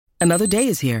Another day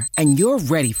is here, and you're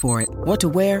ready for it. What to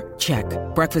wear? Check.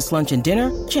 Breakfast, lunch, and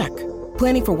dinner? Check.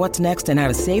 Planning for what's next and how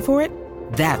to save for it?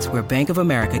 That's where Bank of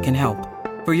America can help.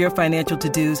 For your financial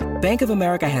to-dos, Bank of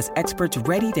America has experts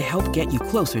ready to help get you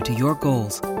closer to your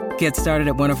goals. Get started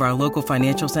at one of our local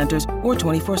financial centers or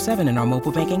 24/7 in our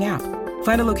mobile banking app.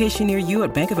 Find a location near you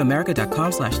at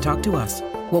bankofamerica.com/talktous.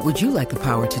 What would you like the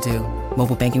power to do?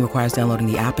 Mobile banking requires downloading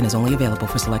the app and is only available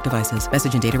for select devices.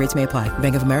 Message and data rates may apply.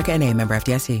 Bank of America N.A., member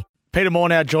FDIC. Peter Moore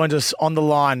now joins us on the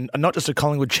line, not just a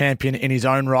Collingwood champion in his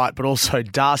own right, but also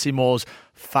Darcy Moore's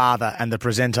father and the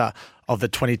presenter of the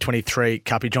 2023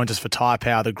 Cup. He joins us for Tyre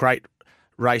Power, the great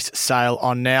race sail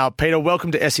on now. Peter,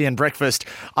 welcome to SEN Breakfast.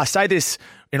 I say this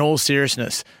in all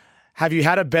seriousness. Have you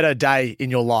had a better day in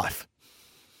your life?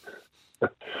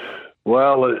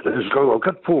 Well, I've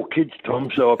got 4 kids,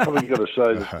 Tom, so I've probably got to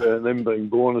say that them being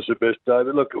born is the best day.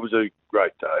 But look, it was a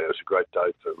great day. It was a great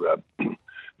day for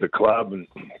the club and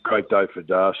a great day for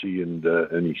Darcy and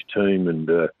his team and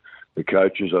the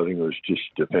coaches. I think it was just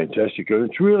fantastic.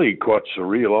 It's really quite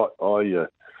surreal. I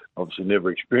obviously never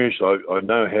experienced. I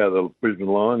know how the Brisbane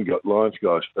Lions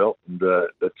guys felt, and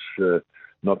that's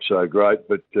not so great.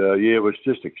 But it was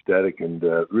just ecstatic and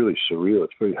really surreal.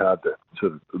 It's very hard to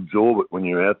sort of absorb it when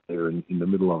you're out there in the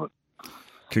middle of it.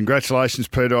 Congratulations,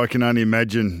 Peter. I can only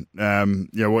imagine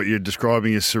what you're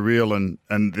describing is surreal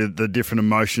and the different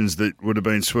emotions that would have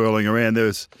been swirling around.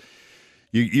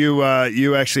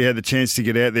 You actually had the chance to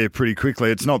get out there pretty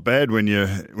quickly. It's not bad when you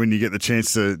get the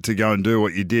chance to go and do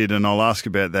what you did, and I'll ask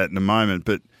about that in a moment.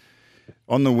 But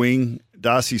on the wing,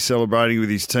 Darcy celebrating with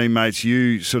his teammates.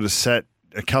 You sort of sat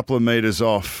a couple of metres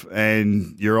off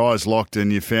and your eyes locked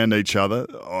and you found each other.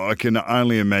 I can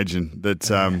only imagine that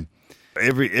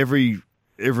every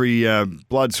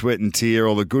blood, sweat and tear,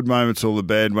 all the good moments, all the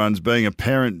bad ones, being a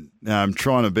parent,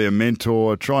 trying to be a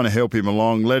mentor, trying to help him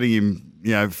along, letting him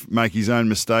make his own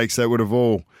mistakes, that would have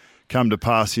all come to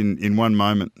pass in one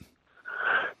moment.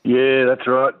 Yeah, that's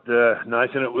right,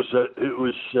 Nathan. It was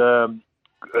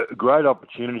a great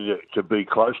opportunity to be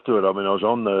close to it. I mean, I was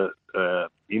on the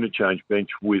interchange bench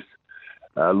with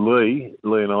Lee.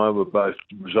 Lee and I were both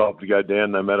resolved to go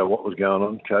down no matter what was going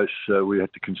on in case we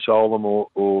had to console them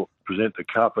or present the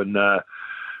cup. And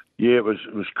it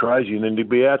was crazy. And then to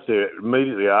be out there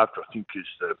immediately after, I think is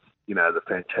the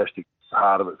fantastic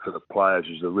part of it for the players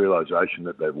is the realisation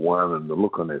that they've won and the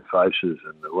look on their faces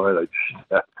and the way they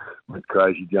just went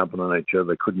crazy jumping on each other.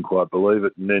 They couldn't quite believe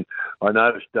it. And then I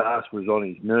noticed Darce was on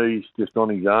his knees, just on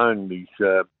his own, his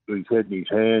head in his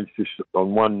hands, just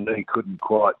on one knee, couldn't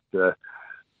quite deal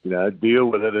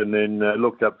with it. And then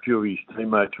looked up, a few of his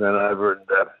teammates ran over and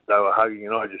they were hugging,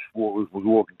 and I just was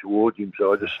walking towards him,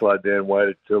 so I just slowed down,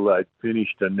 waited till they'd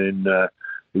finished, and then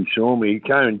he saw me. He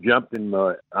came and jumped in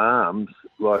my arms,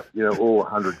 like, all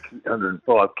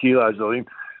 105 kilos of him,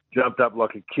 jumped up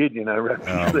like a kid, wrapped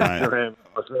his legs around.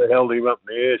 I sort of held him up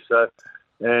in the air. So,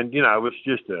 and, it was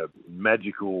just a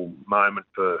magical moment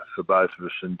for both of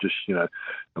us. And just,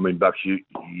 Bucks, you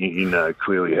know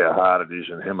clearly how hard it is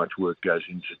and how much work goes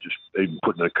into just even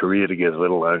putting a career together, let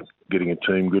alone getting a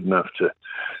team good enough to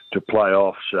play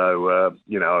off. So, I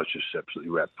was just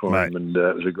absolutely wrapped for him, and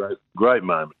it was a great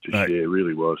moment to share. It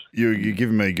really was. You're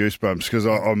giving me goosebumps because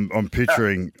I'm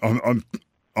picturing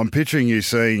I'm picturing you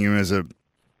seeing him as a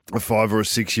 5 or a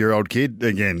 6 year old kid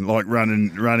again, like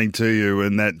running to you,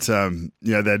 and that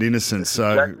that innocence.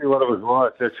 So exactly what it was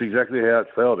like. That's exactly how it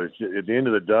felt. It's, at the end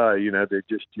of the day, they're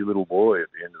just your little boy at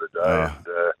the end of the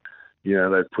day,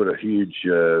 and they put a huge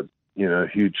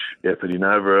effort in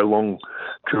over a long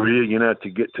career, to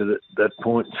get to that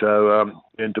point. So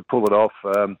and to pull it off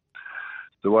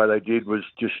the way they did was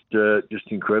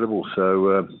just incredible.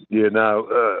 So there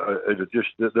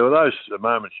were those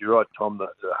moments. You're right, Tom. The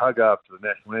hug after the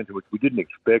national anthem, which we didn't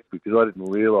expect because I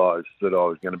didn't realise that I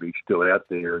was going to be still out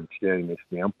there and standing next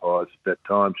to the umpires at that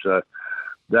time. So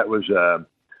that was a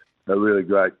really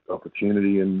great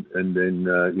opportunity, and then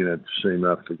to see him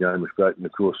after the game was great, and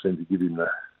of course then to give him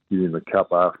the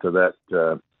cup after that.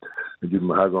 And give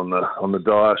him a hug on the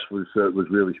dais was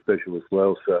really special as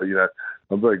well. So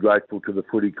I'm very grateful to the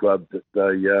footy club that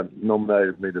they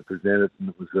nominated me to present it, and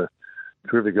it was a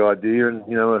terrific idea and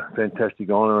a fantastic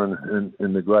honour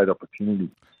and a great opportunity.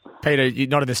 Peter, you're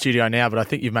not in the studio now, but I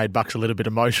think you've made Bucks a little bit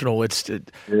emotional.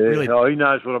 Really... Oh, he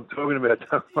knows what I'm talking about.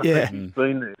 Yeah. He's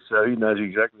been there, so he knows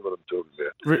exactly what I'm talking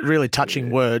about. Really touching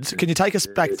words. Can you take us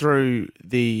back through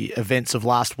the events of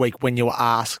last week when you were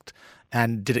asked,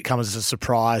 and did it come as a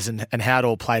surprise, and how it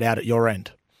all played out at your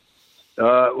end? Well,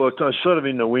 I was sort of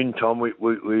in the wind, Tom. I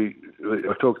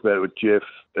talked about it with Jeff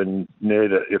and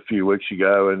Ned a few weeks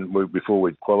ago, and before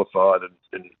we'd qualified,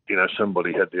 and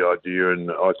somebody had the idea, and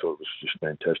I thought it was just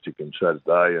fantastic, and so did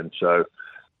they, and so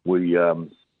we, I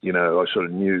sort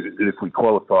of knew that if we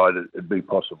qualified, it'd be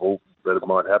possible that it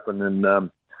might happen, and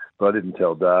but I didn't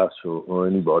tell Das or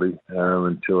anybody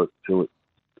until it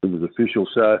was official.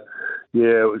 So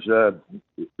yeah, it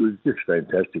was just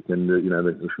fantastic, and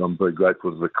I'm very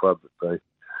grateful to the club that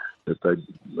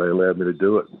they allowed me to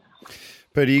do it.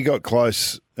 Peter, you got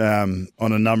close on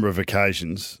a number of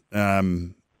occasions,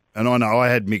 and I know I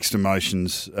had mixed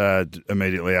emotions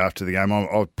immediately after the game. I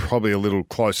was probably a little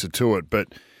closer to it,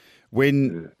 but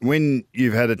when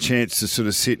you've had a chance to sort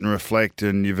of sit and reflect,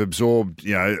 and you've absorbed,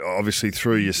 obviously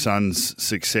through your son's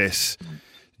success,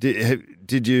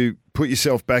 did you put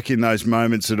yourself back in those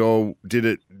moments at all? Did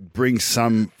it bring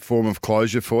some form of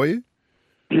closure for you?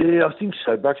 Yeah, I think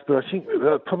so, Bucks. But I think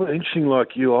probably interesting,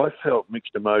 like you, I felt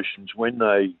mixed emotions when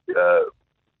they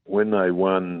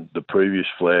won the previous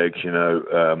flags,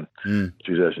 2010,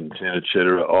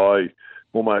 etc. I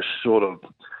almost sort of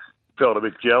felt a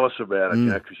bit jealous about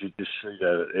it, because you just see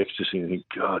that ecstasy and think,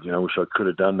 God, I wish I could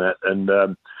have done that. And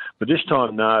but this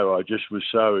time, no, I just was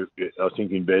so, I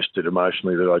think, invested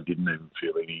emotionally that I didn't even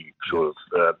feel any sort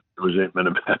of resentment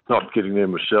about not getting there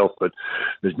myself. But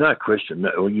there's no question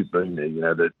that, you've been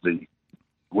there, that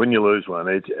when you lose one,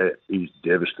 it is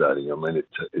devastating. I mean,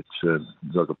 it's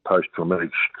like a post-traumatic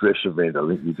stress event. I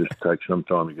think you just take some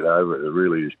time to get over it. It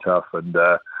really is tough. And,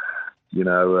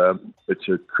 it's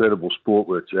a credible sport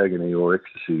where it's agony or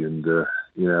ecstasy. And, but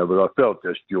I felt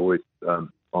just joy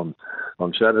on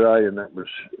Saturday, and that was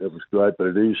great. But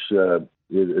it is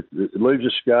it leaves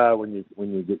a scar when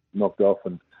you get knocked off,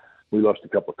 and we lost a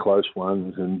couple of close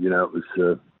ones, and it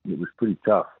was pretty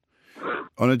tough.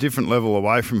 On a different level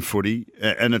away from footy,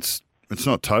 and it's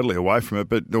not totally away from it,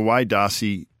 but the way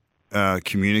Darcy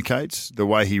communicates, the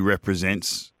way he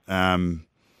represents, and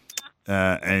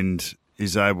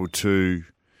is able to,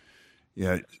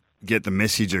 get the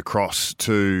message across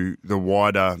to the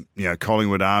wider,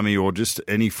 Collingwood Army, or just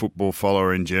any football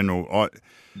follower in general.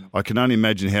 I can only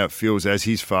imagine how it feels as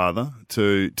his father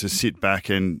to sit back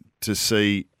and to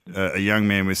see a young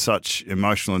man with such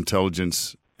emotional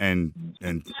intelligence and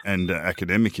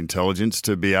academic intelligence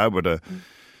to be able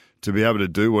to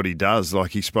do what he does.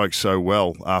 Like, he spoke so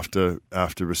well after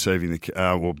receiving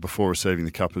before receiving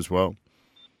the cup as well.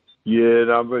 Yeah,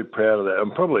 no, I'm very proud of that.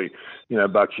 I'm probably,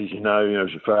 Bucks, as as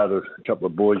a father of a couple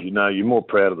of boys, you're more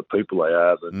proud of the people they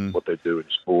are than what they do in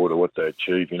sport or what they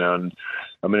achieve, And,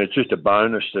 I mean, it's just a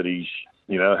bonus that he's,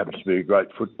 happens to be a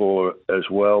great footballer as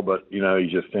well. But,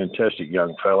 he's a fantastic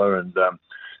young fella, and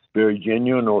very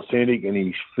genuine, authentic, and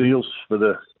he feels for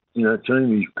the,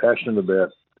 team. He's passionate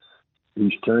about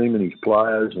his team and his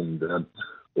players, and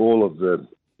all of the,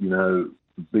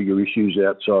 bigger issues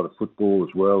outside of football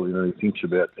as well. He thinks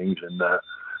about things,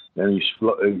 and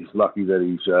he's lucky that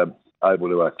he's able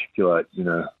to articulate,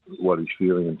 what he's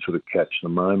feeling and sort of catch the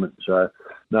moment. So,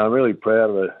 no, I'm really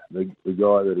proud of the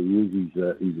guy that he is.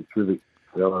 He's a terrific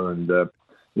fella, and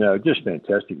just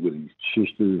fantastic with his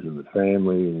sisters and the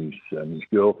family and his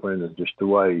girlfriend, and just the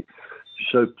way he's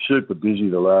so super busy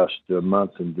the last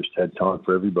month, and just had time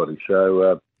for everybody.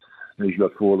 So he's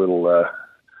got 4 little.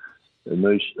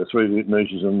 Three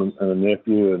nieces and a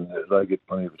nephew, and they get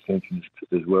plenty of attention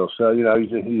as well. So, he's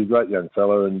a great young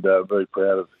fella, and very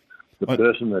proud of the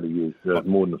person that he is,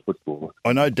 more than the footballer.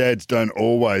 I know dads don't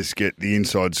always get the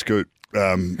inside scoop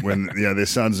when their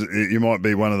sons. You might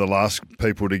be one of the last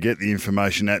people to get the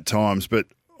information at times, but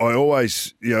I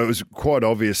always, it was quite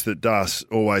obvious that Das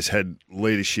always had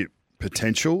leadership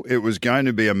potential. It was going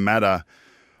to be a matter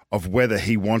of whether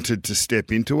he wanted to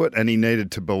step into it, and he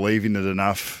needed to believe in it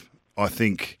enough, I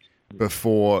think,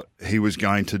 before he was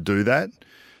going to do that.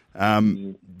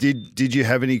 Did you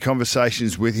have any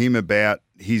conversations with him about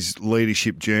his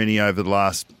leadership journey over the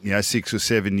last 6 or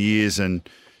 7 years, and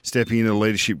stepping into the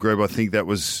leadership group? I think that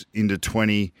was into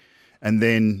 20, and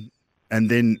then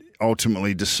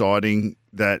ultimately deciding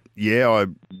that I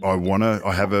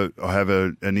have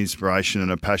an inspiration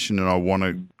and a passion, and I want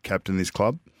to captain this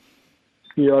club.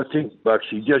 Yeah, I think Bucks,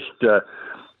 he's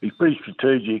pretty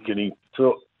strategic, and he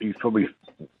thought he probably,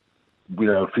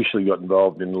 officially got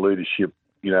involved in leadership,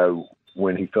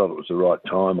 when he felt it was the right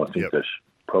time. I think that's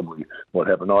probably what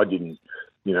happened. I didn't,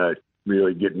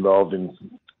 really get involved in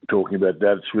talking about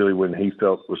that. It's really when he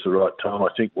felt it was the right time. I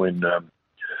think when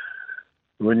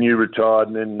you retired,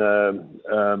 and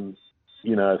then,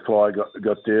 Fly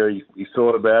got there, he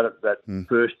thought about it that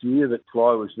first year that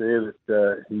Fly was there,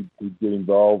 that he'd get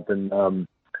involved, and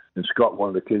Scott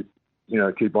wanted to keep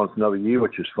keep on for another year,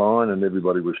 which is fine, and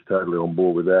everybody was totally on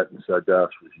board with that. And so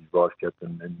Darcy was his vice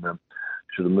captain, and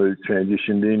sort of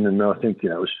transitioned in, and I think it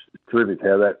was terrific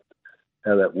how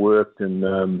that worked, and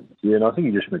and I think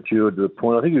he just matured to the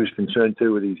point. I think he was concerned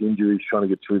too with his injuries, trying to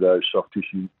get through those soft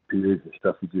tissue periods and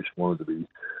stuff. He just wanted to be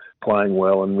playing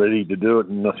well and ready to do it,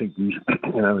 and I think he's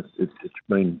it's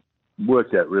been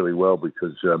worked out really well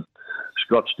because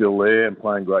Scott's still there and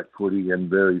playing great footy and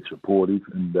very supportive,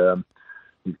 and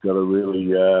he's got a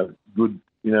really good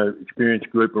experienced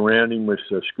group around him with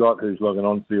Scott, who's like an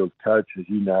on-field coach, as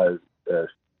you know.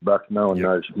 Buck, no one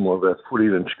knows more about footy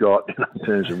than Scott in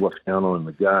terms of what's going on in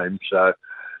the game. So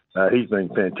he's been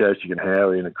fantastic, and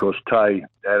Howie, and of course Tay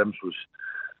Adams was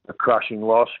a crushing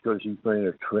loss because he's been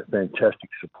a fantastic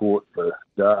support for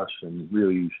Das and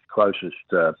really his closest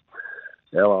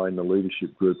ally in the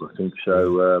leadership group, I think.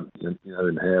 So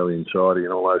and Howie and Sidey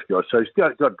and all those guys. So he's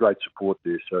got great support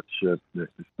there. So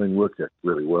it's been worked out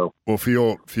really well. Well, for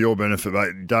your benefit,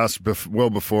 mate, Das, well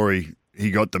before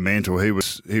he got the mantle, he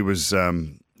was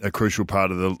a crucial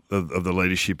part of the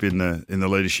leadership in the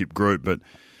leadership group, but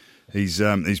he's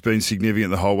been significant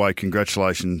the whole way.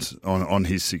 Congratulations on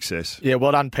his success. Yeah,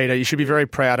 well done, Peter. You should be very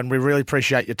proud, and we really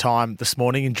appreciate your time this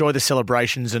morning. Enjoy the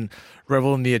celebrations and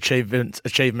revel in the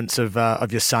achievements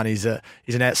of your son. He's an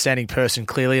outstanding person,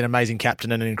 clearly an amazing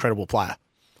captain and an incredible player.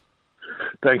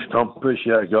 Thanks, Tom.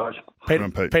 Appreciate it, guys.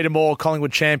 Peter Moore,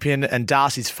 Collingwood champion, and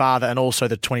Darcy's father, and also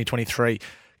the 2023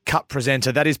 Cup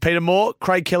presenter. That is Peter Moore.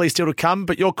 Craig Kelly still to come,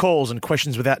 but your calls and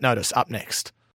questions without notice up next.